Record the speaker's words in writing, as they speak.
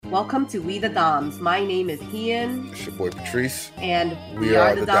Welcome to We the Doms. My name is Ian. It's your boy Patrice. And we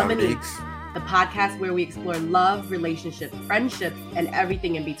are the Dominiques, the podcast where we explore love, relationships, friendships, and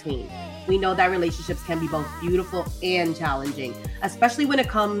everything in between. We know that relationships can be both beautiful and challenging, especially when it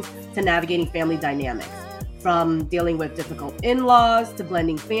comes to navigating family dynamics. From dealing with difficult in-laws to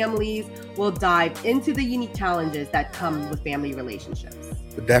blending families, we'll dive into the unique challenges that come with family relationships.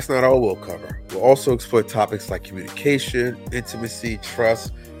 But that's not all we'll cover. We'll also explore topics like communication, intimacy,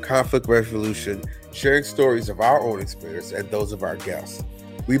 trust, conflict resolution, sharing stories of our own experience and those of our guests.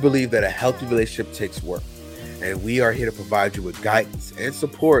 We believe that a healthy relationship takes work, and we are here to provide you with guidance and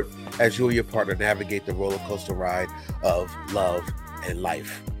support as you and your partner navigate the roller coaster ride of love and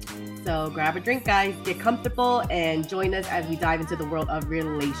life. So grab a drink, guys, get comfortable, and join us as we dive into the world of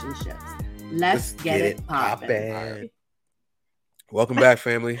relationships. Let's get it poppin'. Right. Welcome back,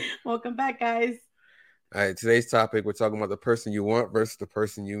 family. Welcome back, guys. All right, today's topic, we're talking about the person you want versus the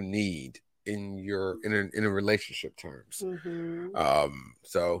person you need in a relationship terms. Mm-hmm.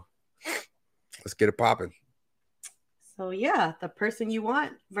 So let's get it popping. So yeah, the person you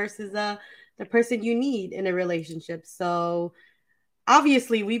want versus the person you need in a relationship. So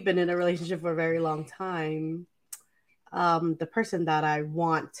obviously we've been in a relationship for a very long time. The person that I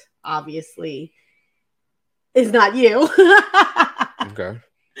want, obviously, is not you. Okay.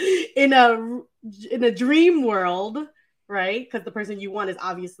 In a dream world, right? Because the person you want is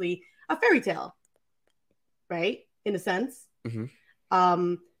obviously a fairy tale, right? In a sense.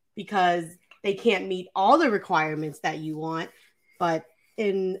 Mm-hmm. Because they can't meet all the requirements that you want. But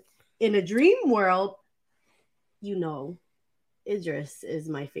in a dream world, you know, Idris is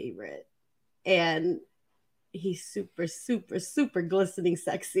my favorite. And he's super, super, super glistening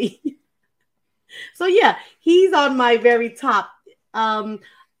sexy. So yeah, he's on my very top.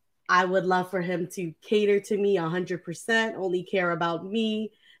 I would love for him to cater to me 100%, only care about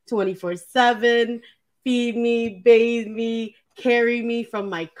me 24/7, feed me, bathe me, carry me from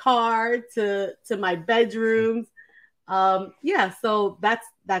my car to my bedrooms. Yeah, so that's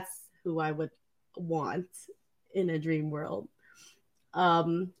who I would want in a dream world.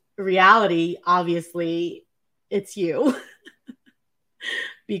 Reality, obviously, it's you.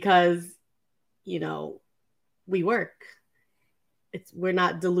 Because, you know, we work. We're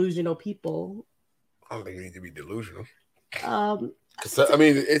not delusional people. I don't think you need to be delusional. It's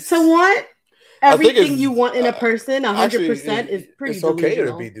to want everything you want in a person 100% is pretty delusional. It's okay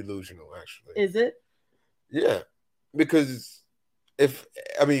to be delusional, actually. Is it? Yeah, because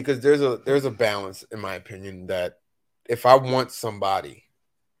there's a balance, in my opinion, that if I want somebody,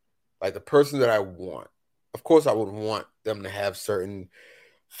 like the person that I want, of course I would want them to have certain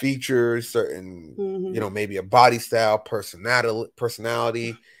features, certain, mm-hmm. Maybe a body style,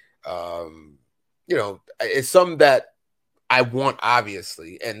 personality. It's something that I want,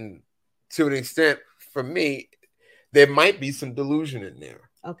 obviously. And to an extent, for me, there might be some delusion in there.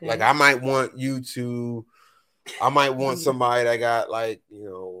 Okay. Like I might want somebody that got like,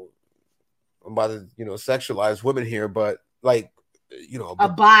 I'm about to, sexualize women here, but like, a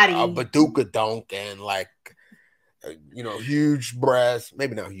body, a Baduka dunk and like, huge breasts,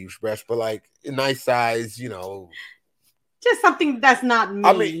 maybe not huge breasts, but like a nice size, just something that's not me.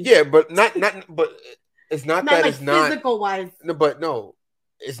 I mean, yeah, but but it's not that like it's not physical wise. No, but no,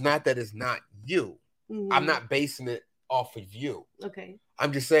 it's not that it's not you. Mm-hmm. I'm not basing it off of you. Okay.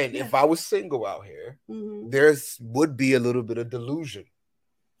 I'm just saying, if I was single out here, there's would be a little bit of delusion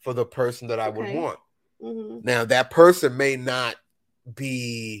for the person that I would want. Mm-hmm. Now, that person may not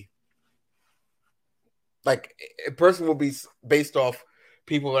be like, a person will be based off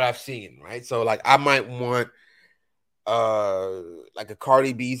people that I've seen, right? So like I might want like a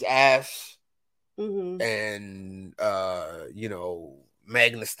Cardi B's ass and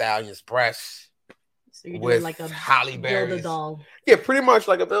Megan Thee Stallion's breasts. So you're with doing like a Halle Berry's doll. Yeah, pretty much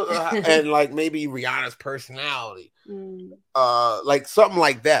like and like maybe Rihanna's personality. Like something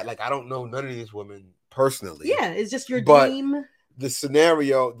like that. Like I don't know none of these women personally. Yeah, it's just your dream. The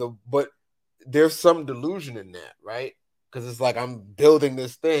scenario, but there's some delusion in that, right? Because it's like I'm building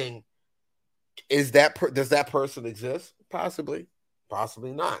this thing. Does that person exist? Possibly,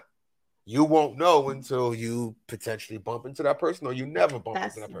 possibly not. You won't know until you potentially bump into that person, or you never bump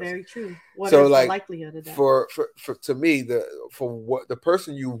into that person. That's very true. What is the likelihood of that? For to me, the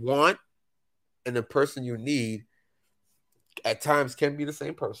person you want and the person you need at times can be the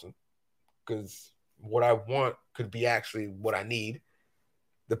same person, because what I want could be actually what I need,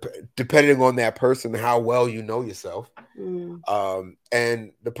 depending on that person, how well you know yourself.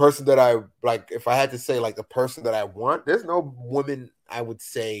 And the person that I like, if I had to say like the person that I want, there's no woman I would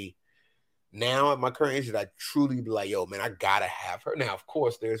say now at my current age that I truly be like, yo, man, I gotta have her. Now, of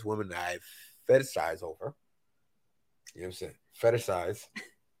course, there's women that I fetishize over. You know what I'm saying? Fetishize,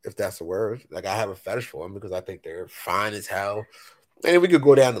 if that's a word. Like, I have a fetish for them because I think they're fine as hell. And we could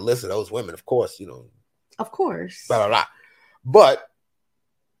go down the list of those women, of course, you know. Of course. Blah, blah, blah. But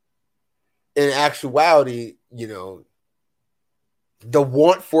in actuality, you know, the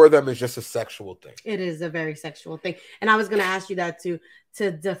want for them is just a sexual thing. It is a very sexual thing. And I was going to ask you that too,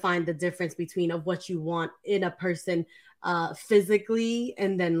 to define the difference between of what you want in a person physically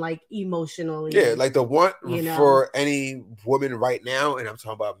and then like emotionally. Yeah, like the want you for any woman right now, and I'm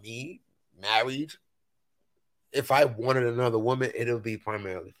talking about me, married, if I wanted another woman, it'll be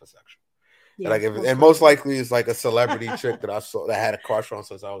primarily for sexual. Yeah, like if, and most likely it's like a celebrity chick that I saw that I had a crush on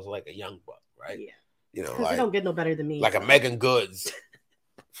since I was like a young buck, right? Yeah. You know, like, you don't get no better than me. Like a Megan Goods,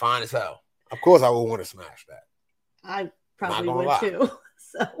 fine as hell. Of course, I would want to smash that. I probably would too.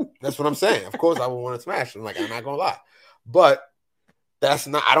 So that's what I'm saying. Of course, I would want to smash it. I'm not gonna lie, but that's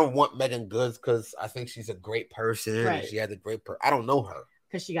not. I don't want Megan Goods because I think she's a great person. Right. And she has a great. I don't know her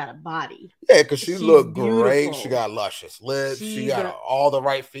because she got a body. Yeah, because she looked great. She got luscious lips. She got all the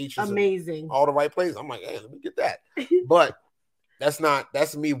right features. Amazing. All the right places. I'm like, hey, let me get that. But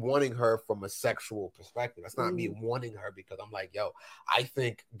that's me wanting her from a sexual perspective. That's not me wanting her because I'm like, yo, I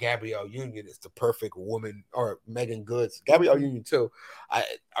think Gabrielle Union is the perfect woman, or Megan Goods, Gabrielle Union too, are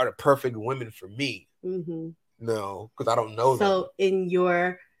the perfect women for me. No, because I don't know them. So in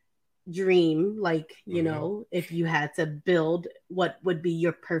your dream, like, you know, if you had to build, what would be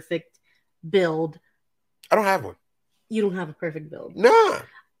your perfect build? I don't have one. You don't have a perfect build? Nah.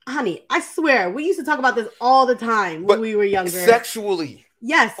 Honey, I swear, we used to talk about this all the time when we were younger. Sexually.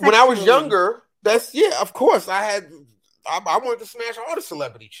 Yes. When I was younger, of course, I wanted to smash all the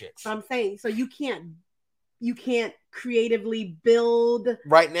celebrity chicks. I'm saying, so you can't creatively build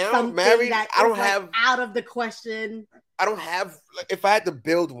right now. Married, I don't have out of the question. I don't have. If I had to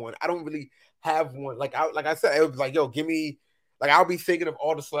build one, I don't really have one. Like I said, it was like, yo, give me. Like, I'll be thinking of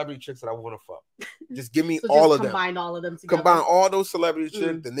all the celebrity chicks that I want to fuck. Just give me all of them. Combine all of them together. Combine all those celebrity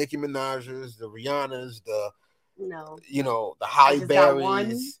chicks, the Nicki Minaj's, the Rihanna's, the Halle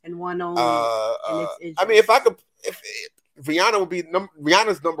Berry's. And one only. I mean, if Rihanna would be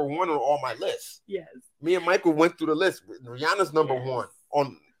Rihanna's number one on all my lists. Yes. Me and Michael went through the list. Rihanna's number one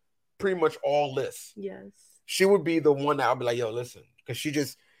on pretty much all lists. Yes. She would be the one that I'll be like, yo, listen, because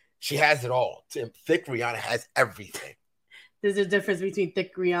she has it all. Thick Rihanna has everything. There's a difference between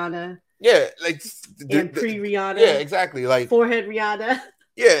thick Rihanna. Yeah, like and pre-Rihanna. Yeah, exactly. Like forehead Rihanna.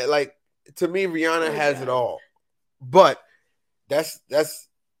 Yeah, like to me, Rihanna has it all. But that's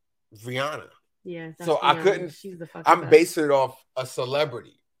Rihanna. Yeah. So Rihanna. I couldn't. She's the fucking I'm best. basing it off a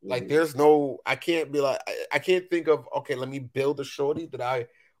celebrity. Like there's no. I can't be like. I can't think of. Okay, let me build a shorty that I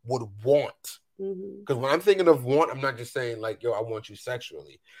would want. Because when I'm thinking of want, I'm not just saying like, yo, I want you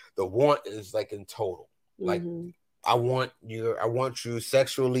sexually. The want is like in total. Like I want you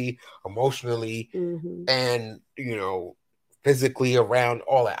sexually, emotionally, and physically around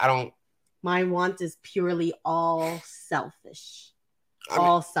all that. My want is purely all selfish.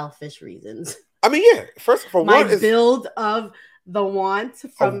 Selfish reasons. I mean, yeah. First of all, my build of the want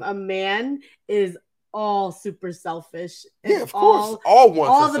from a man is all super selfish. Yeah, of course. All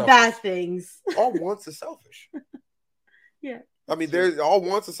wants all the selfish. Bad things. All wants are selfish. Yeah. I mean, there's all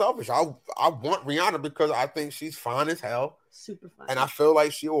wants are selfish. I want Rihanna because I think she's fine as hell. Super fine. And I feel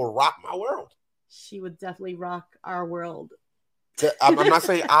like she will rock my world. She would definitely rock our world. I'm not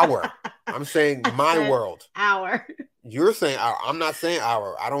saying our. I'm saying my world. Our. You're saying our. I'm not saying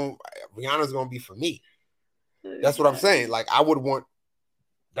our. Rihanna's going to be for me. That's what I'm saying. Like, I would want.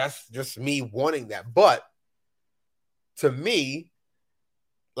 That's just me wanting that. But to me,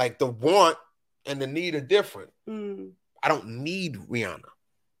 like the want and the need are different. I don't need Rihanna.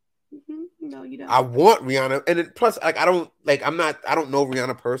 No, you don't. I want Rihanna, and plus, like, I don't know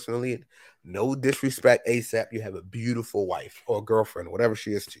Rihanna personally. No disrespect, ASAP. You have a beautiful wife or girlfriend, or whatever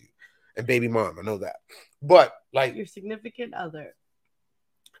she is to you, and baby mom. I know that, but like your significant other,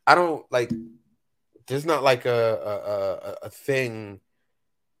 I don't like. There's not like a thing.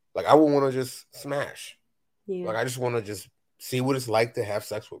 Like, I would want to just smash. Yeah. Like, I just want to just see what it's like to have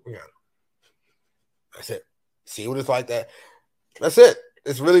sex with Rihanna. That's it. See what it's like that. That's it.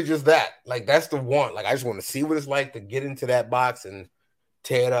 It's really just that. Like, that's the want. Like, I just want to see what it's like to get into that box and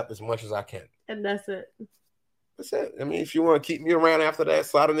tear it up as much as I can. And that's it. That's it. I mean, if you want to keep me around after that,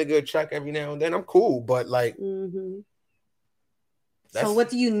 slide a nigga a check every now and then, I'm cool. But, like... So what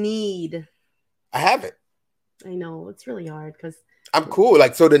do you need? I have it. I know it's really hard because I'm cool.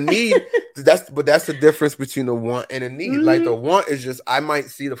 Like, so the need, that's the difference between the want and the need. Mm-hmm. Like, the want is just, I might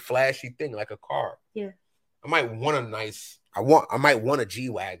see the flashy thing, like a car. Yeah. I might want I might want a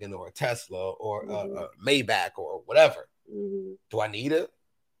G-Wagon or a Tesla or a Maybach or whatever. Mm-hmm. Do I need it?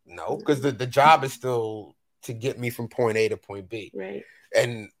 No, because the job is still to get me from point A to point B. Right.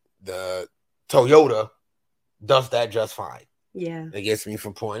 And the Toyota does that just fine. Yeah. It gets me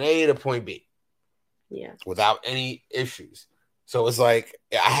from point A to point B. Yeah. Without any issues. So it's like,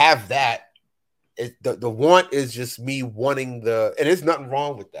 I have that. The want is just me wanting and there's nothing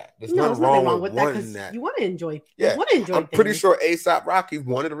wrong with that. There's nothing wrong with that because you want to enjoy. Yeah, you want to enjoy. I'm pretty sure A$AP Rocky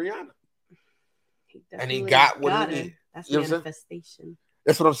wanted Rihanna, and he got what he needed. That's manifestation.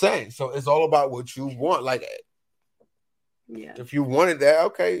 That's what I'm saying. So it's all about what you want. Like, yeah, if you wanted that,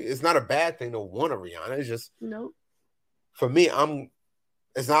 okay, it's not a bad thing to want a Rihanna. It's just for me, I'm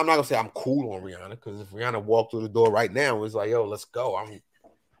not gonna say I'm cool on Rihanna, because if Rihanna walked through the door right now, it's like, yo, let's go. I'm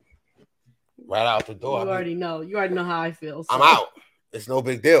right out the door. You already know how I feel. So. I'm out. It's no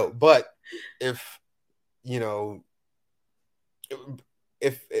big deal. But if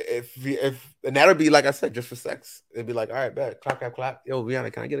and that'll be, like I said, just for sex. It'd be like, all right, bet, clap. Yo,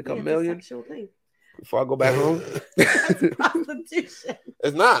 Rihanna, can I get a couple million? It's a sexual thing. Before I go back home? That's prostitution.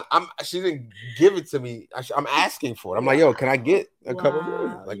 It's not. She didn't give it to me. I'm asking for it. I'm like, yo, can I get a couple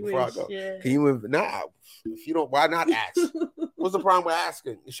million? Like, before I go. Shit. Can you? Nah. If you don't, why not ask? What's the problem with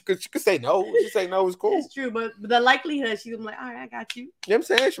asking? She could say no. She say no is cool. It's true, but the likelihood, she's like, all right, I got you. You know what I'm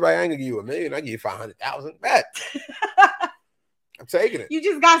saying? She's like, I ain't gonna give you $1 million. I give you 500,000. Bet. I'm taking it. You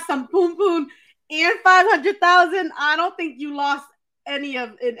just got some poon and 500,000. I don't think you lost any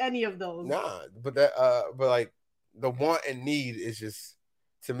of those. Nah, but like, the want and need is just,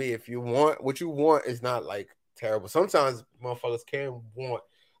 to me, if you want what you want, is not like terrible. Sometimes motherfuckers can want,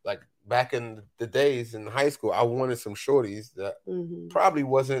 like back in the days in high school, I wanted some shorties that probably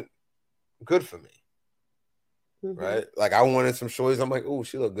wasn't good for me. Right? Like, I wanted some shorties. I'm like, oh,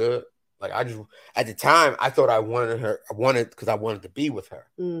 she look good. Like, I just, at the time, I thought I wanted her. I wanted because I wanted to be with her.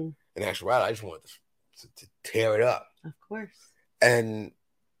 In actuality, I just wanted to tear it up. Of course. And,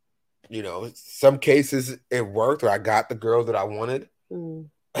 some cases it worked, or I got the girl that I wanted. And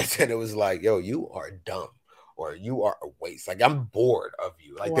then it was like, yo, you are dumb, or you are a waste. Like, I'm bored of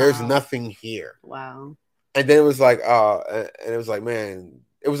you. Like, there's nothing here. Wow. And then it was like, and it was like, man,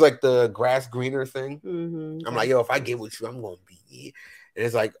 it was like the grass greener thing. I'm like, yo, if I get with you, I'm going to be. And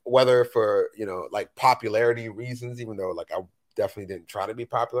it's like, whether for, like popularity reasons, even though, like, I definitely didn't try to be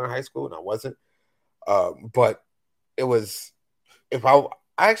popular in high school, and I wasn't. But it was,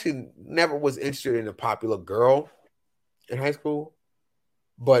 I actually never was interested in a popular girl in high school,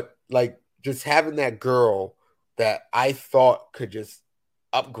 but like, just having that girl that I thought could just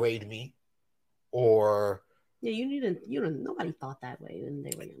upgrade me, or nobody thought that way when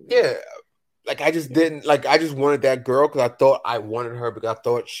they were younger. Yeah, like, I just didn't, like, I just wanted that girl because I thought I wanted her, because I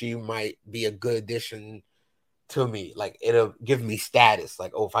thought she might be a good addition to me. Like, it'll give me status.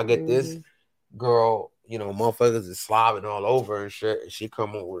 Like, oh, if I get this girl, motherfuckers is slobbing all over and shit, and she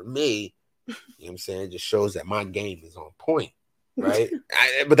come on with me, you know what I'm saying? It just shows that my game is on point, right?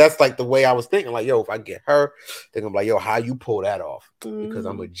 But that's like the way I was thinking. Like, yo, if I get her, then I'm like, yo, how you pull that off? Because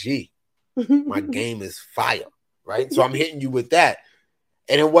I'm a G. My game is fire, right? So I'm hitting you with that.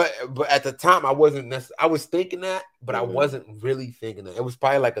 And but at the time, I wasn't I was thinking that, but I wasn't really thinking that. It was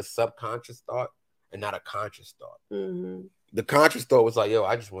probably like a subconscious thought and not a conscious thought. The conscious thought was like, yo,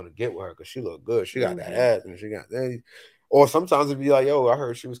 I just want to get with her because she look good. She got that ass and she got that. Or sometimes it'd be like, yo, I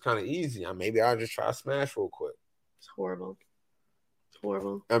heard she was kind of easy. Maybe I'll just try to smash real quick. It's horrible.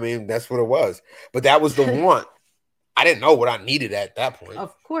 I mean, that's what it was. But that was the want. I didn't know what I needed at that point.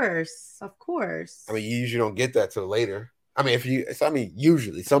 Of course. I mean, you usually don't get that till later. I mean,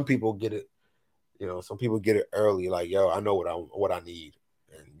 usually some people get it, some people get it early. Like, yo, I know what I need,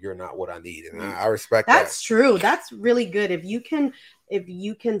 and you're not what I need. And I respect that. That's true. That's really good. If you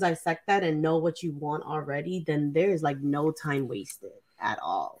can dissect that and know what you want already, then there's like no time wasted at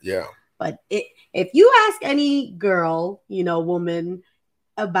all. Yeah. But if you ask any girl, woman,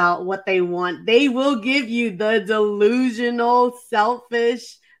 about what they want, they will give you the delusional,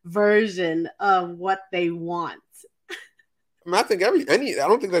 selfish version of what they want. I mean, I think I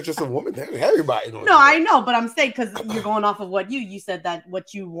don't think that's just a woman thing. Everybody knows. No, I know, but I'm saying, because you're going off of what you said, that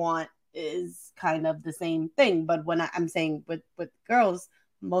what you want is kind of the same thing. But when I'm saying with girls,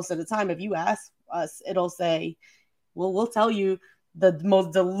 most of the time, if you ask us, it'll say, well, we'll tell you the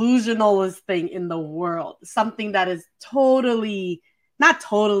most delusionalist thing in the world, something that is not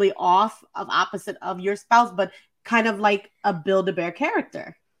totally off of opposite of your spouse, but kind of like a Build-A-Bear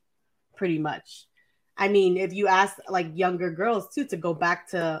character, pretty much. I mean, if you ask like younger girls too to go back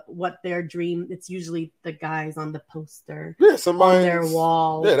to what their dream, it's usually the guys on the poster, on their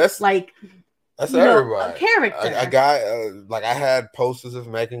wall. Yeah, that's everybody. A character. A guy like I had posters of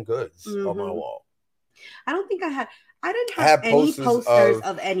Megan Goods on my wall. I don't think I had. I didn't have any posters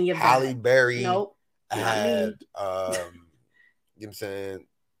of any of Halle that. Berry. Nope. I had you know what I'm saying,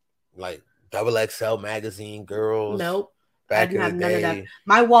 like XXL magazine girls. Nope. Back I didn't have in the none day. of that.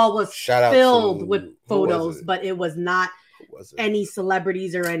 My wall was filled with photos, but it was not any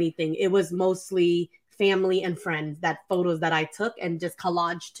celebrities or anything. It was mostly family and friends, that photos that I took and just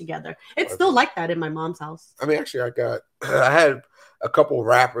collaged together. It's still like that in my mom's house. I mean, actually, I had a couple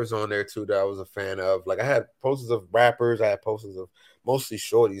rappers on there too that I was a fan of. Like I had posters of rappers. I had posters of mostly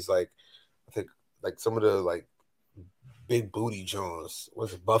shorties. Like I think like some of the like big booty Jones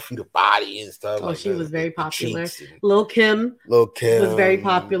was Buffy the Body and stuff. Oh, like she was very popular. Lil Kim was very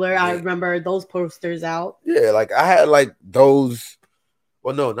popular. Yeah. I remember those posters out. Yeah, like I had like those.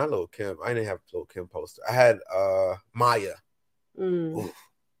 Well, no, not Lil Kim. I didn't have Lil Kim poster. I had Maya.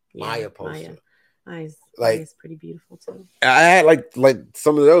 Maya poster. Maya. Nice. Like Maya's pretty beautiful too. I had like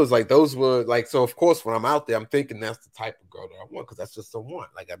some of those. Like those were like, so of course when I'm out there, I'm thinking that's the type of girl that I want because that's just someone.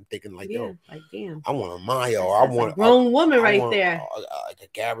 Like I'm thinking like, yo, like damn, I want a Maya or I want a grown woman right there. Like a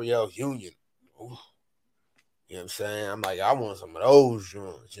Gabrielle Union. Ooh. You know what I'm saying? I'm like, I want some of those joints. You know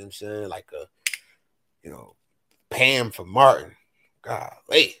what I'm saying? Like a, you know, Pam from Martin.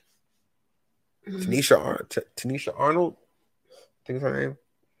 Golly. Tanisha Arnold. I think it's her name.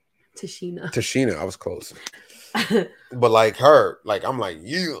 Tashina, I was close. But like her, like I'm like,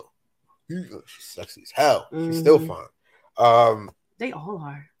 yeah, she's sexy as hell. She's still fine. They all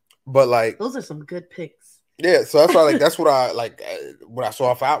are. But like those are some good picks. Yeah, so that's why like that's what I like when I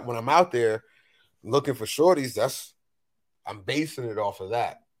saw when I'm out there looking for shorties, I'm basing it off of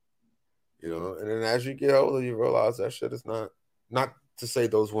that. You know, and then as you get older, you realize that shit is not to say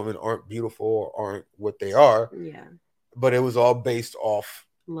those women aren't beautiful or aren't what they are. Yeah. But it was all based off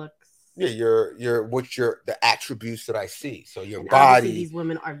looks. Yeah, the attributes that I see. So your body. These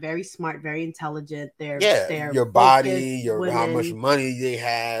women are very smart, very intelligent. They're your body, how much money they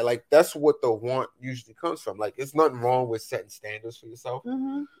had. Like that's what the want usually comes from. Like it's nothing wrong with setting standards for yourself.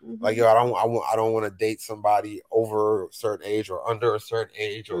 Like yo, I don't want to date somebody over a certain age or under a certain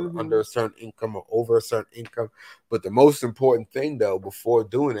age or under a certain income or over a certain income. But the most important thing though, before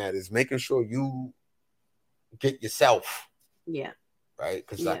doing that, is making sure you get yourself. Yeah. Right,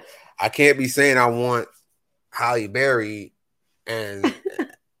 because I can't be saying I want Halle Berry and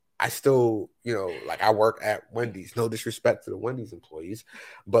I still, you know, like I work at Wendy's. No disrespect to the Wendy's employees,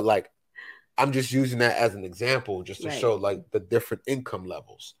 but like I'm just using that as an example just to show like the different income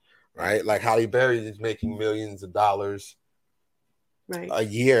levels, right? Like Halle Berry is making millions of dollars a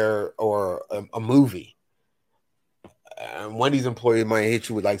year or a movie. And Wendy's employee might hit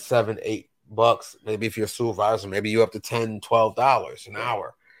you with like $7-8. Maybe if you're a supervisor, maybe you up to $10-12 an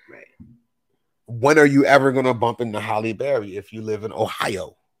hour. Right. When are you ever gonna bump into Halle Berry if you live in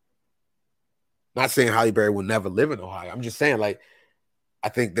Ohio? Not saying Halle Berry will never live in Ohio. I'm just saying, like, I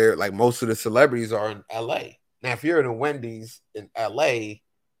think they're like most of the celebrities are in LA. Now, if you're in a Wendy's in LA,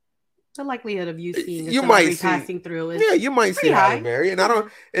 the likelihood of you seeing a celebrity passing through is you might see Halle Berry.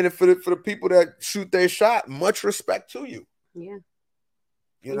 And for the people that shoot their shot, much respect to you. Yeah.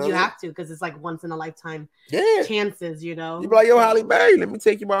 You have to, because it's like once in a lifetime chances, you know. You be like, yo, Halle Berry, let me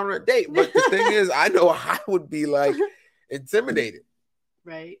take you out on a date. But the thing is, I know I would be like intimidated.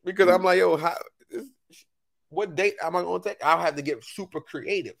 Right. Because I'm like, yo, what date am I going to take? I'll have to get super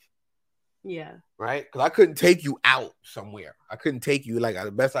creative. Yeah. Right? Because I couldn't take you out somewhere. I couldn't take you, like,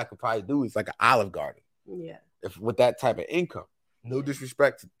 the best I could probably do is like an Olive Garden. Yeah. With that type of income. No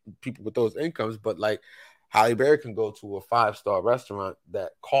disrespect to people with those incomes, but like, Halle Berry can go to a 5-star restaurant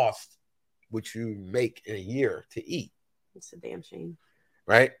that costs what you make in a year to eat. It's a damn shame.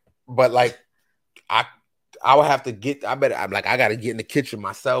 Right? But like I would have to I got to get in the kitchen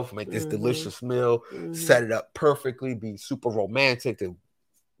myself, make this delicious meal, set it up perfectly, be super romantic to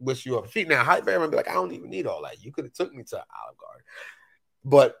wish you up feet. Now, Halle Berry would be like, I don't even need all that. You could have took me to Olive Garden.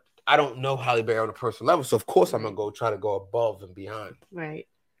 But I don't know Halle Berry on a personal level, so of course I'm going to try to go above and beyond. Right.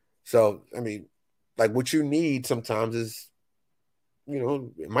 So, I mean, like what you need sometimes is, you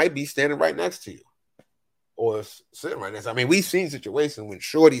know, it might be standing right next to you or sitting right next. I mean, we've seen situations when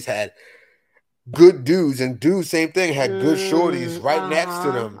shorties had good dudes and dudes, same thing, had good shorties right next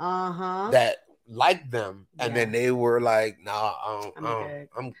to them that liked them. And then they were like, nah,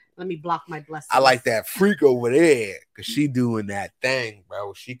 let me block my blessings. I like that freak over there because she doing that thing,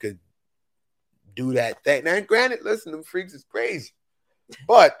 bro. She could do that thing. Now, granted, listen, them freaks is crazy.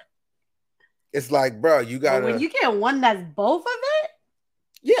 But it's like, bro, you gotta. But when you get one that's both of it,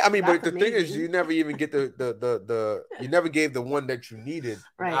 yeah, I mean, but that's the thing is, amazing. you never even get the you never gave the one that you needed an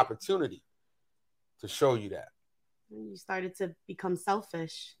Right. opportunity to show you that. You started to become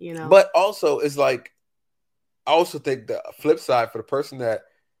selfish, you know. But also, it's like, I also think the flip side for the person that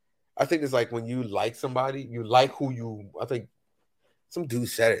I think is like when you like somebody, you like who you. I think some dude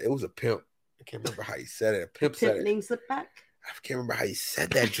said it. It was a pimp. I can't remember how he said it. A pimp said it. Named Slipback. I can't remember how he said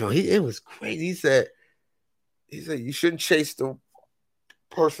that, Joe. It was crazy. He said you shouldn't chase the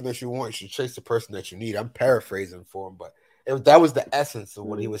person that you want. You should chase the person that you need. I'm paraphrasing for him, but that was the essence of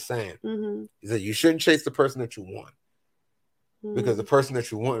what he was saying. Mm-hmm. He said you shouldn't chase the person that you want, because the person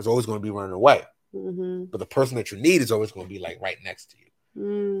that you want is always going to be running away. Mm-hmm. But the person that you need is always going to be like right next to you.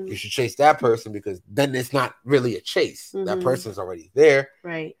 Mm. You should chase that person, because then it's not really a chase. Mm-hmm. That person's already there.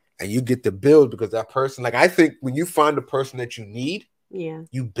 Right. And you get to build, because that person, like, I think when you find the person that you need,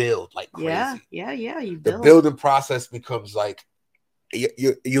 you build like crazy. Yeah. You build. The building process becomes like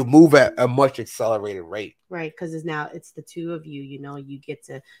you move at a much accelerated rate. Right, because it's the two of you, you know, you get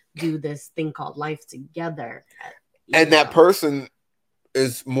to do this thing called life together. And that person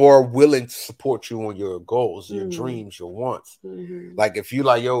is more willing to support you on your goals, your dreams, your wants. Mm-hmm. Like if you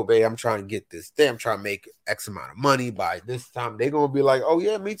like, yo, babe, I'm trying to get this thing, I'm trying to make X amount of money by this time, they're gonna be like, oh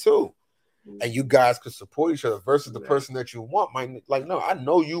yeah, me too. And you guys could support each other, versus the person that you want might like, no, I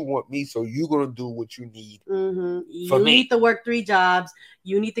know you want me, so you're gonna do what you need. Mm-hmm. You need to work 3 jobs.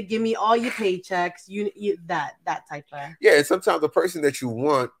 You need to give me all your paychecks. You that type of. Yeah, and sometimes the person that you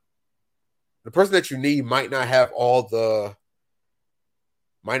want, the person that you need, might not have all the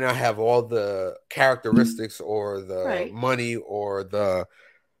characteristics or the money or the.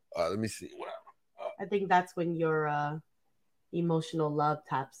 Let me see. I think that's when your emotional love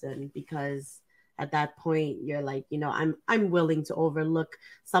taps in, because at that point you're like, you know, I'm willing to overlook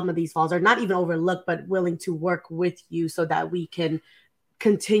some of these flaws, or not even overlook, but willing to work with you so that we can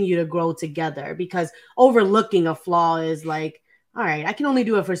continue to grow together. Because overlooking a flaw is like, all right, I can only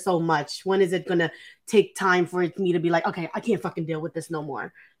do it for so much. When is it gonna take time for me to be like, okay, I can't fucking deal with this no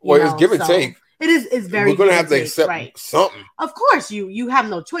more? It's give and take. It's very. We're gonna have to accept something. Of course, you have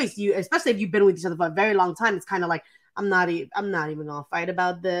no choice. You, especially if you've been with each other for a very long time, it's kind of like, I'm not even gonna fight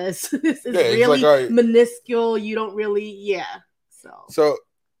about this. This is really like, minuscule. You don't really, So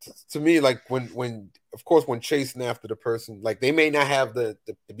to me, like when of course when chasing after the person, like they may not have to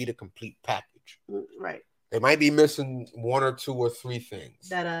be the complete package. Right. They might be missing 1 or 2 or 3 things.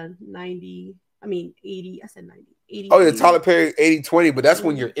 That 90. I mean 80. I said 90. 80. Oh yeah, Tyler Perry 80-20, but that's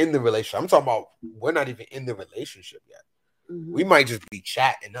when you're in the relationship. I'm talking about we're not even in the relationship yet. Mm-hmm. We might just be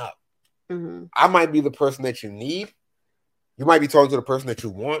chatting up. Mm-hmm. I might be the person that you need. You might be talking to the person that you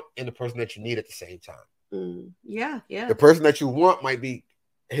want and the person that you need at the same time. Yeah. The person that you want might be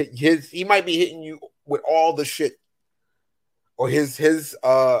he might be hitting you with all the shit, or his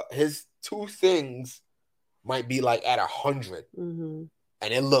 2 things might be like at 100, and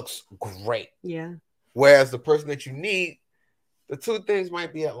it looks great. Yeah. Whereas the person that you need, the 2 things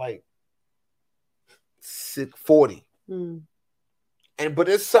might be at like 40. But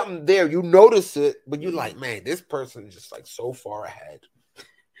there's something there. You notice it, but you're like, man, this person is just like so far ahead.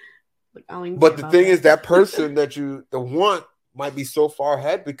 But the thing is, that person that you the want might be so far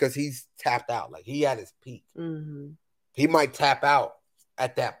ahead because he's tapped out. Like he at his peak. He might tap out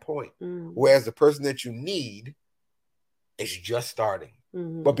at that point. Whereas the person that you need is just starting.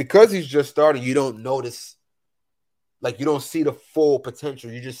 But because he's just starting, you don't notice, like you don't see the full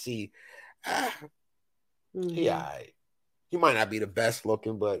potential. You just see, he might not be the best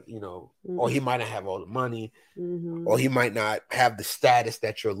looking, but you know, or he might not have all the money, or he might not have the status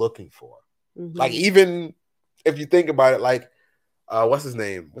that you're looking for. Like even if you think about it, like what's his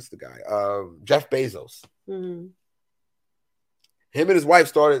name? What's the guy? Jeff Bezos. Him and his wife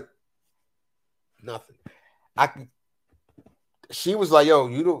started nothing. She was like, yo,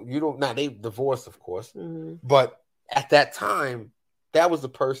 you don't. Now they divorced, of course, but at that time, that was the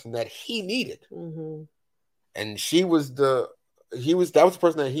person that he needed, and that was the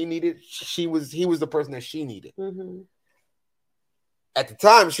person that he needed. He was the person that she needed. At the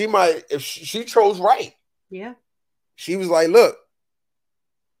time, she might, if she chose right, she was like, look,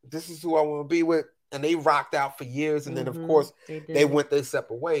 this is who I want to be with. And they rocked out for years. And then, of course, they went their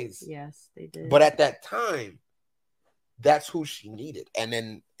separate ways. Yes, they did. But at that time, that's who she needed. And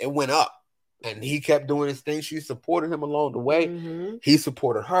then it went up. And he kept doing his thing. She supported him along the way. He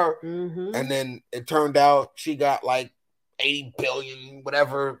supported her. And then it turned out she got like 80 billion,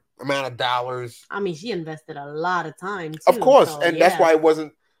 whatever amount of dollars. I mean, she invested a lot of time, too. Of course. So, and that's why it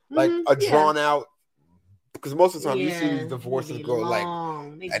wasn't like a drawn out because most of the time you see Yeah, these divorces they go like,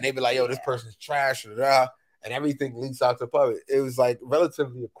 long. and they be like, yo, this person's trash, and everything leaks out to the public. It was like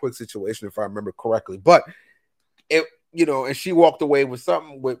relatively a quick situation, if I remember correctly. But it, and she walked away with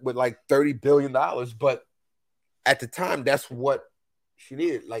something with like $30 billion. But at the time, that's what she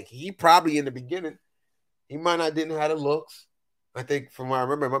needed. Like, he probably in the beginning, he might not didn't have the looks. I think from what I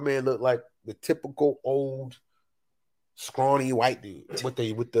remember, my man looked like the typical old scrawny white dude with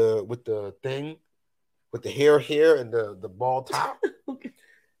the thing, with the hair and the bald top. Okay.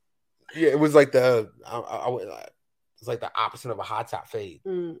 Yeah, it was like it's like the opposite of a hot top fade.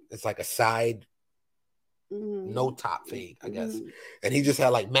 It's like a side, no top fade, I guess. And he just had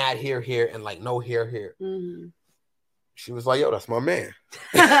like mad hair and like no hair. She was like, "Yo, that's my man."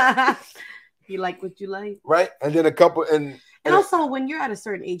 You like what you like, right? And then a couple, and also when you're at a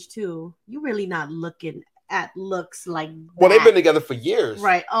certain age too, you're really not looking at looks like that. Well, they've been together for years,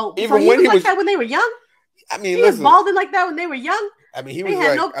 right? Oh, even so when he was like that when they were young. I mean, he was balding like that when they were young. I mean, he was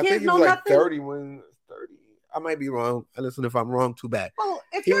like, I think he was like 30 when 30. I might be wrong. Listen, if I'm wrong, too bad. Well,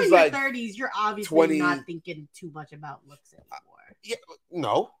 if you're in your 30s, you're obviously not thinking too much about looks anymore. Yeah,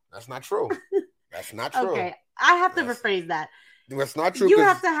 no, that's not true. That's not true. Okay, I have to rephrase that. That's not true. You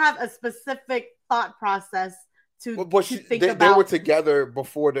have to have a specific thought process to think about. They were together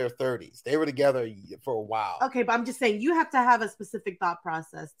before their 30s. They were together for a while. Okay, but I'm just saying you have to have a specific thought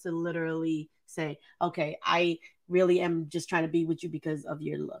process to literally say, okay, I really am just trying to be with you because of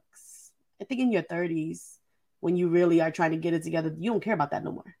your looks. I think in your 30s, when you really are trying to get it together, you don't care about that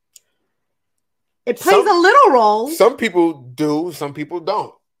no more. It plays a little role. Some people do, some people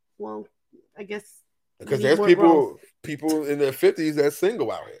don't. Well, I guess because there's people in their 50s that's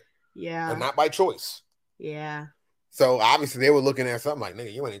single out here. Yeah. And not by choice. Yeah. So obviously they were looking at something like,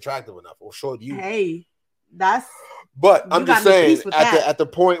 nigga, you ain't attractive enough. Or short you. Hey, that's. But I'm just saying, at the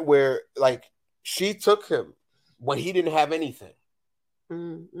point where like she took him when he didn't have anything.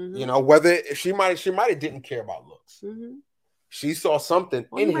 Mm-hmm. Whether she might have didn't care about looks. Mm-hmm. She saw something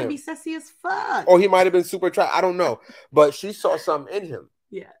in him. He might be sassy as fuck. Or he might have been super attractive. I don't know. But she saw something in him.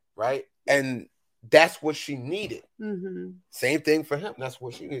 Yeah. Right? And that's what she needed. Mm-hmm. Same thing for him. That's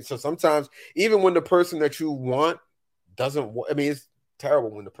what she needed. So sometimes, even when the person that you want doesn't want, I mean, it's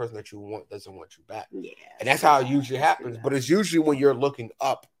terrible when the person that you want doesn't want you back. Yeah. And that's how it usually happens. But it's usually when you're looking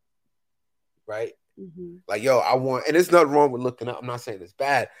up, right? Mm-hmm. Like, yo, I want, and there's nothing wrong with looking up. I'm not saying it's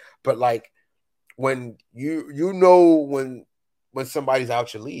bad, but like when you know when somebody's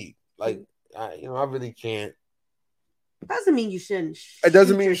out your league, like, I really can't. Doesn't mean you shouldn't. It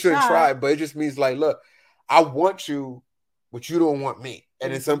doesn't mean you shouldn't try, but it just means like, look, I want you, but you don't want me.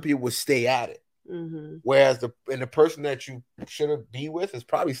 And then some people will stay at it. Mm-hmm. Whereas the person that you should be with is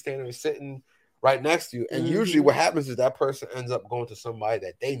probably standing or sitting right next to you. And usually what happens is that person ends up going to somebody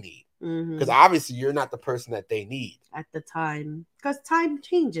that they need. Because obviously you're not the person that they need. At the time. Because time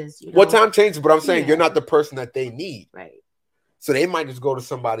changes. Well, time changes, but I'm saying you're not the person that they need. Right. So they might just go to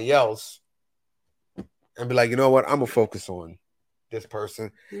somebody else and be like, you know what, I'm going to focus on this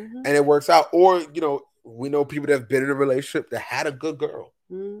person. And it works out. Or, we know people that have been in a relationship that had a good girl.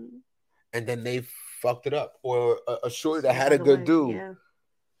 And then they fucked it up. Or a shorty that had a good dude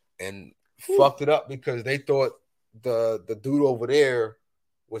and fucked it up because they thought the dude over there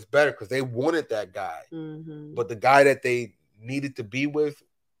was better because they wanted that guy. But the guy that they needed to be with,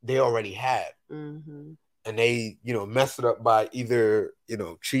 they already had. And they, messed it up by either,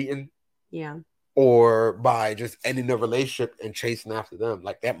 cheating. Yeah. Or by just ending the relationship and chasing after them.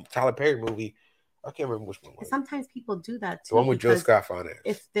 Like that Tyler Perry movie. I can't remember which one was. Sometimes people do that too. The one with Jill Scott Finance.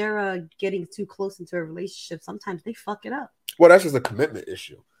 If they're getting too close into a relationship, sometimes they fuck it up. Well, that's just a commitment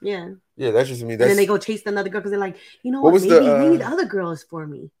issue. Yeah. Yeah, that's just me. And then they go chase another girl because they're like, what? Maybe the other girl is for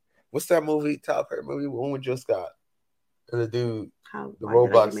me. What's that movie? Tyler Perry movie? One with Jill Scott and the dude. The Roblox.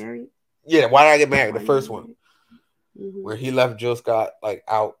 Did I Get Married? Yeah, Why Did I Get Married? The first one. Where he left Jill Scott like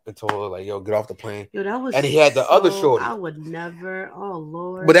out and told her like, "Yo, get off the plane." Yo, that was. And he had the other shorty. I would never. Oh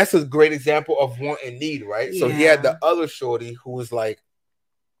Lord. But that's a great example of want and need, right? Yeah. So he had the other shorty who was like,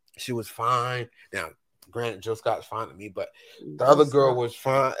 she was fine. Now, granted, Jill Scott's fine to me, but the other girl was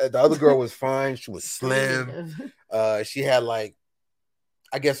fine. The other girl was fine. She was slim. She had like,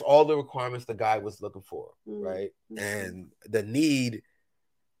 I guess all the requirements the guy was looking for, right? And the need,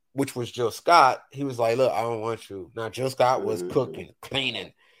 which was Jill Scott, he was like, look, I don't want you. Now, Jill Scott was cooking,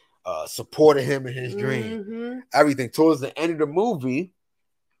 cleaning, supported him in his dream, everything. Towards the end of the movie,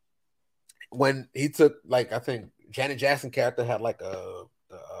 when he took, like, I think Janet Jackson character had like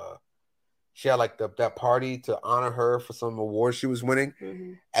she had like that party to honor her for some award she was winning.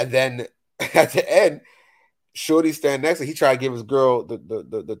 And then at the end, Shorty stand next to, he tried to give his girl,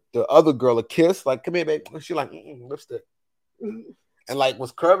 the other girl, a kiss. Like, come here, babe. And she like, lipstick. And like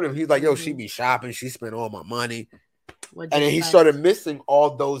was curving him. He's like, yo, she be shopping. She spent all my money. And then he started missing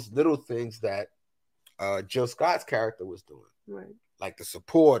all those little things that Jill Scott's character was doing. Right. Like the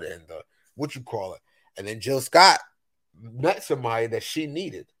support and the, what you call it. And then Jill Scott met somebody that she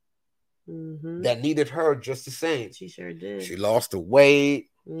needed. That needed her just the same. She sure did. She lost the weight.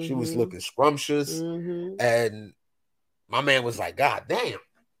 She was looking scrumptious. And my man was like, God damn,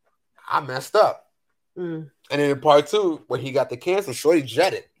 I messed up. And then in part 2, when he got the cancer, Shorty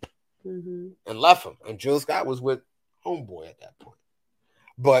jetted and left him. And Jill Scott was with homeboy at that point.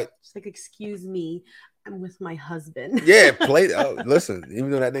 But she's like, excuse me, I'm with my husband. Yeah, listen,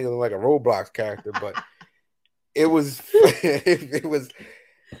 even though that nigga looked like a Roblox character, but it was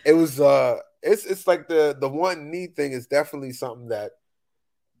it's like the one need thing is definitely something that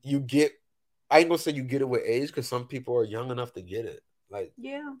you get. I ain't gonna say you get it with age, because some people are young enough to get it. Like,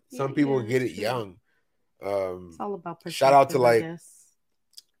 some people get it young. It's all about perspective. Shout out to like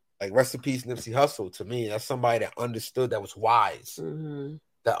rest in peace Nipsey Hussle. To me, that's somebody that understood, that was wise,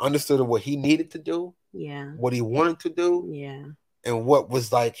 that understood what he needed to do, what he wanted to do, and what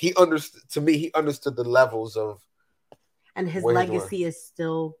was like he understood. To me, he understood the levels of. And his legacy is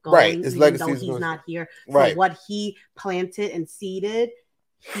still going, right? His even legacy though is he's not here. Right. So what he planted and seeded,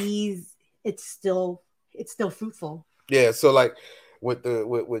 it's still fruitful. Yeah. So like with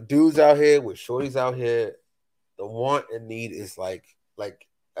dudes out here, with shorties out here, the want and need is like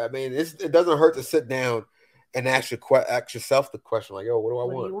I mean, it doesn't hurt to sit down and ask yourself the question, like, yo, what do I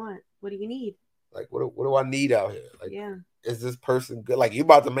want? What do you want? What do you need? Like, what do I need out here? Like, is this person good? Like, you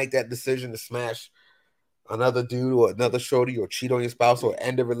about to make that decision to smash another dude or another shorty, or cheat on your spouse, or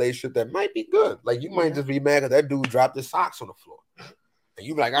end a relationship that might be good. Like, you might just be mad because that dude dropped his socks on the floor, and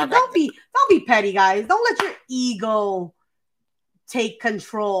you be like, don't be petty, guys. Don't let your ego take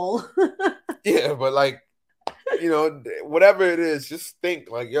control. Yeah, but like, you know, whatever it is, just think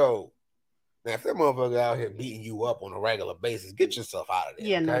like, yo, now if that motherfucker out here beating you up on a regular basis, get yourself out of there.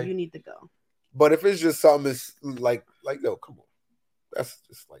 Yeah, okay? no, you need to go. But if it's just something that's like, yo, come on, that's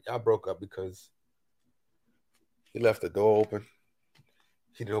just like y'all broke up because he left the door open.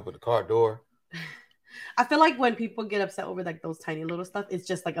 He didn't open the car door. I feel like when people get upset over like those tiny little stuff, it's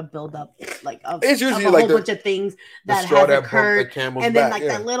just like a buildup, like it's usually of a like whole bunch of things that has occurred, and then like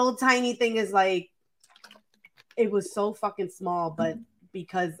that little tiny thing is like, it was so fucking small, but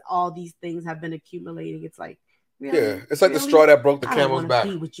because all these things have been accumulating, it's like, really? It's like the straw that broke the camel's back. I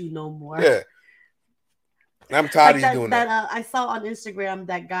don't want to be with you no more. Yeah. I'm tired of you doing that. I saw on Instagram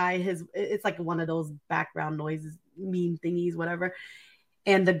that guy, it's like one of those background noises, meme thingies, whatever.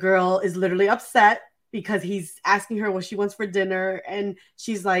 And the girl is literally upset because he's asking her what she wants for dinner. And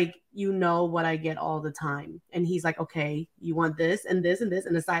she's like, you know what I get all the time. And he's like, okay, you want this and this and this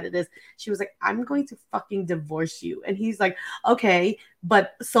and the side of this. She was like, I'm going to fucking divorce you. And he's like, okay,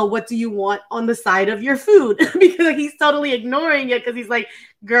 but so what do you want on the side of your food? Because like, he's totally ignoring it because he's like,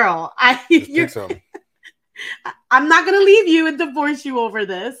 girl, I'm not going to leave you and divorce you over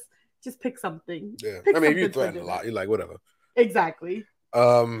this. Just pick something. Yeah. I mean, you threaten a lot. You're like, whatever. Exactly.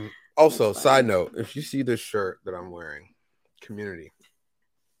 Also, side note, if you see this shirt that I'm wearing, community.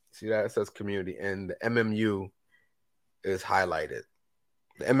 See that? It says community. And the MMU is highlighted.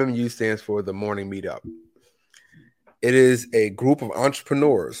 The MMU stands for the Morning Meetup. It is a group of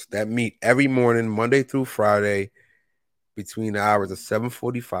entrepreneurs that meet every morning, Monday through Friday, between the hours of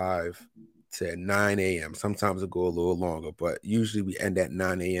 7:45 to 9 a.m. Sometimes it go a little longer, but usually we end at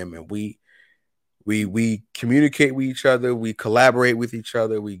 9 a.m. and we communicate with each other, we collaborate with each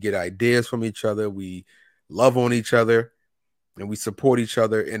other, we get ideas from each other, we love on each other, and we support each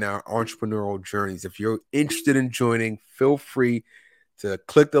other in our entrepreneurial journeys. If you're interested in joining, feel free to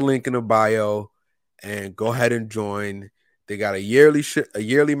click the link in the bio and go ahead and join. They got a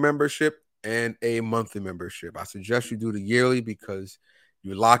yearly membership and a monthly membership. I suggest you do the yearly because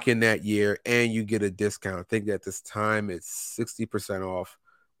you lock in that year and you get a discount. I think at this time it's 60% off,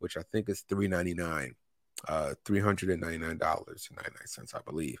 which I think is $399, $399.99, I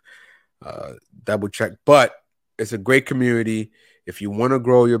believe. Double check. But it's a great community. If you want to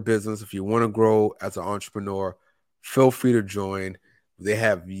grow your business, if you want to grow as an entrepreneur, feel free to join. They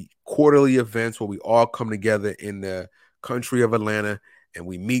have quarterly events where we all come together in the country of Atlanta and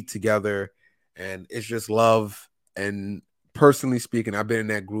we meet together, and it's just love. And personally speaking, I've been in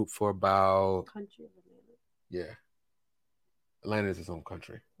that group for about country of Atlanta. Yeah. Atlanta is its own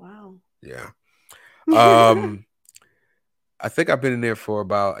country. Wow. Yeah. I think I've been in there for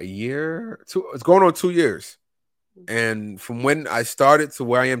about a year. It's going on 2 years. And from when I started to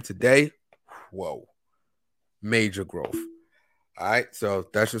where I am today, whoa. Major growth. All right, so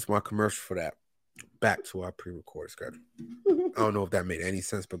that's just my commercial for that. Back to our pre-recorded schedule. I don't know if that made any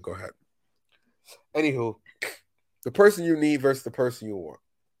sense, but go ahead. Anywho, the person you need versus the person you want.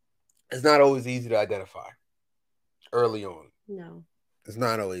 It's not always easy to identify early on. No. It's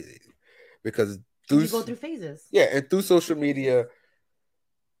not always easy because you go through phases. Yeah, and through social media,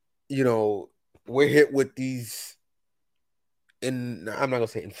 you know, we're hit with these, I'm not going to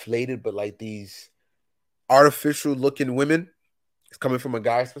say inflated, but like these artificial looking women. It's coming from a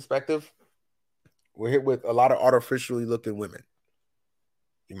guy's perspective. We're hit with a lot of artificially looking women.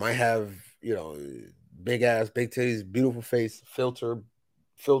 You might have, you know, big ass, big titties, beautiful face, filtered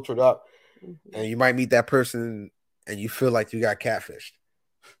up, and you might meet that person and you feel like you got catfished.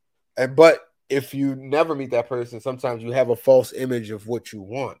 But if you never meet that person, sometimes you have a false image of what you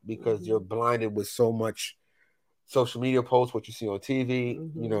want because you're blinded with so much social media posts, what you see on TV,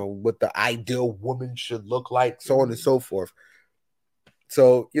 you know, what the ideal woman should look like, so on and so forth.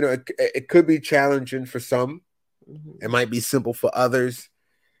 So, you know, it could be challenging for some. It might be simple for others.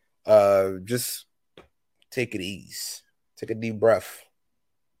 Just take it easy. Take a deep breath.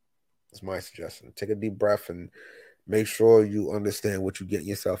 That's my suggestion. Take a deep breath and make sure you understand what you get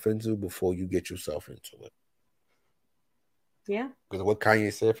yourself into before you get yourself into it. Yeah. Because what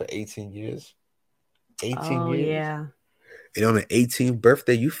Kanye said for 18 years. 18 years. Yeah. And on the 18th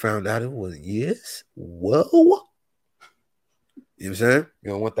birthday, you found out it was years? Whoa. You know what I'm saying?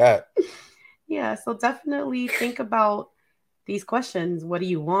 You don't want that. Yeah. So definitely think about these questions. What do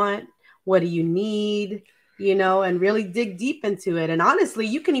you want? What do you need? You know, and really dig deep into it. And honestly,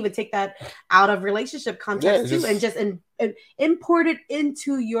 you can even take that out of relationship context too, and just import it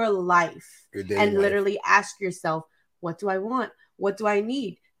into your life and literally ask yourself, what do I want? What do I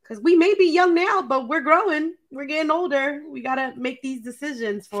need? Because we may be young now, but we're growing. We're getting older. We got to make these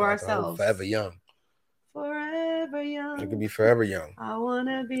decisions for ourselves. Forever young. Forever young. You can be forever young. I want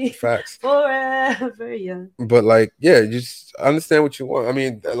to be Facts. Forever young. But like, yeah, just understand what you want. I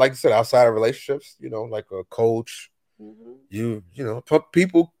mean, like I said, outside of relationships, you know, like a coach, you know,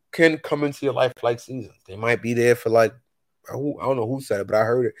 people can come into your life like seasons. They might be there for like, I don't know who said it, but I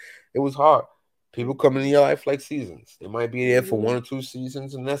heard it. It was hard. People come into your life like seasons. They might be there for 1 or 2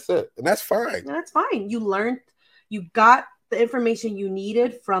 seasons and that's it. And that's fine. That's fine. You got the information you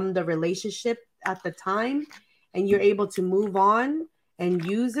needed from the relationship at the time and you're able to move on and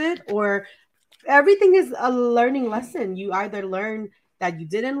use it, or everything is a learning lesson. You either learn that you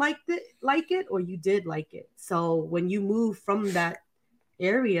didn't like it or you did like it. So when you move from that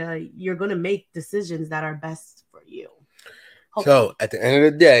area, you're going to make decisions that are best for you. Hopefully. So at the end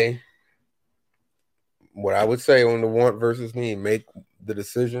of the day, what I would say on the want versus need, make the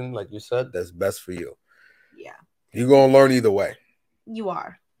decision, like you said, that's best for you. Yeah. You're going to learn either way. You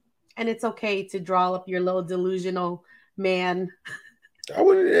are. And it's okay to draw up your little delusional man. I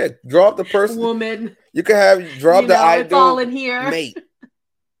wouldn't draw up the person. Woman. You can have draw up the ideal it's all in here. Mate.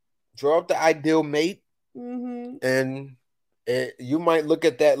 Draw up the ideal mate. And you might look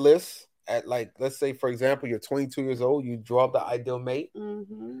at that list at, like, let's say, for example, you're 22 years old. You draw up the ideal mate.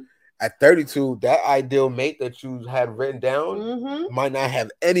 At 32, that ideal mate that you had written down might not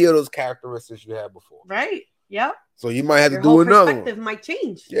have any of those characteristics you had before. Right. Yep. So you might have to do another one. Perspective might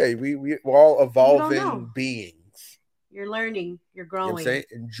change. Yeah, we're all evolving beings. You're learning. You're growing. You know what I'm saying?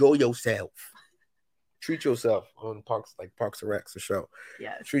 Enjoy yourself. Treat yourself on Parks and Rec, the show.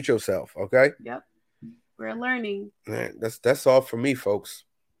 Yes. Treat yourself, okay? Yep. We're learning. Man, that's all for me, folks.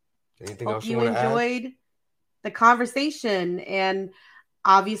 Anything else you want to add? Hope you enjoyed the conversation, and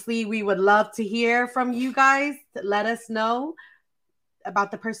obviously we would love to hear from you guys. Let us know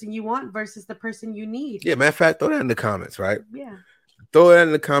about the person you want versus the person you need. Yeah, matter of fact, throw that in the comments, right? Yeah. Throw that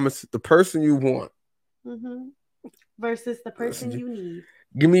in the comments. The person you want versus the person you need.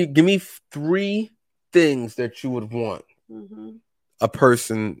 Give me 3 things that you would want a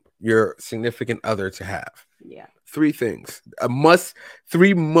person, your significant other, to have. Yeah. 3 things.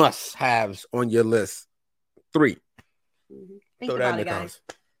 3 must-haves on your list. 3. Think about it, guys.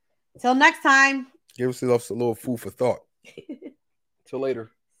 Till next time. Give yourself a little food for thought. Till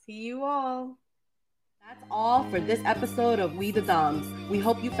later. See you all. That's all for this episode of We the Doms. We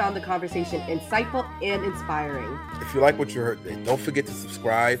hope you found the conversation insightful and inspiring. If you like what you heard, don't forget to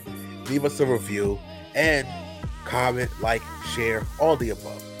subscribe, leave us a review, and comment, like, share, all the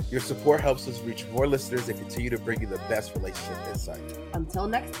above. Your support helps us reach more listeners and continue to bring you the best relationship insight. Until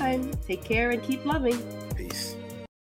next time, take care and keep loving. Peace.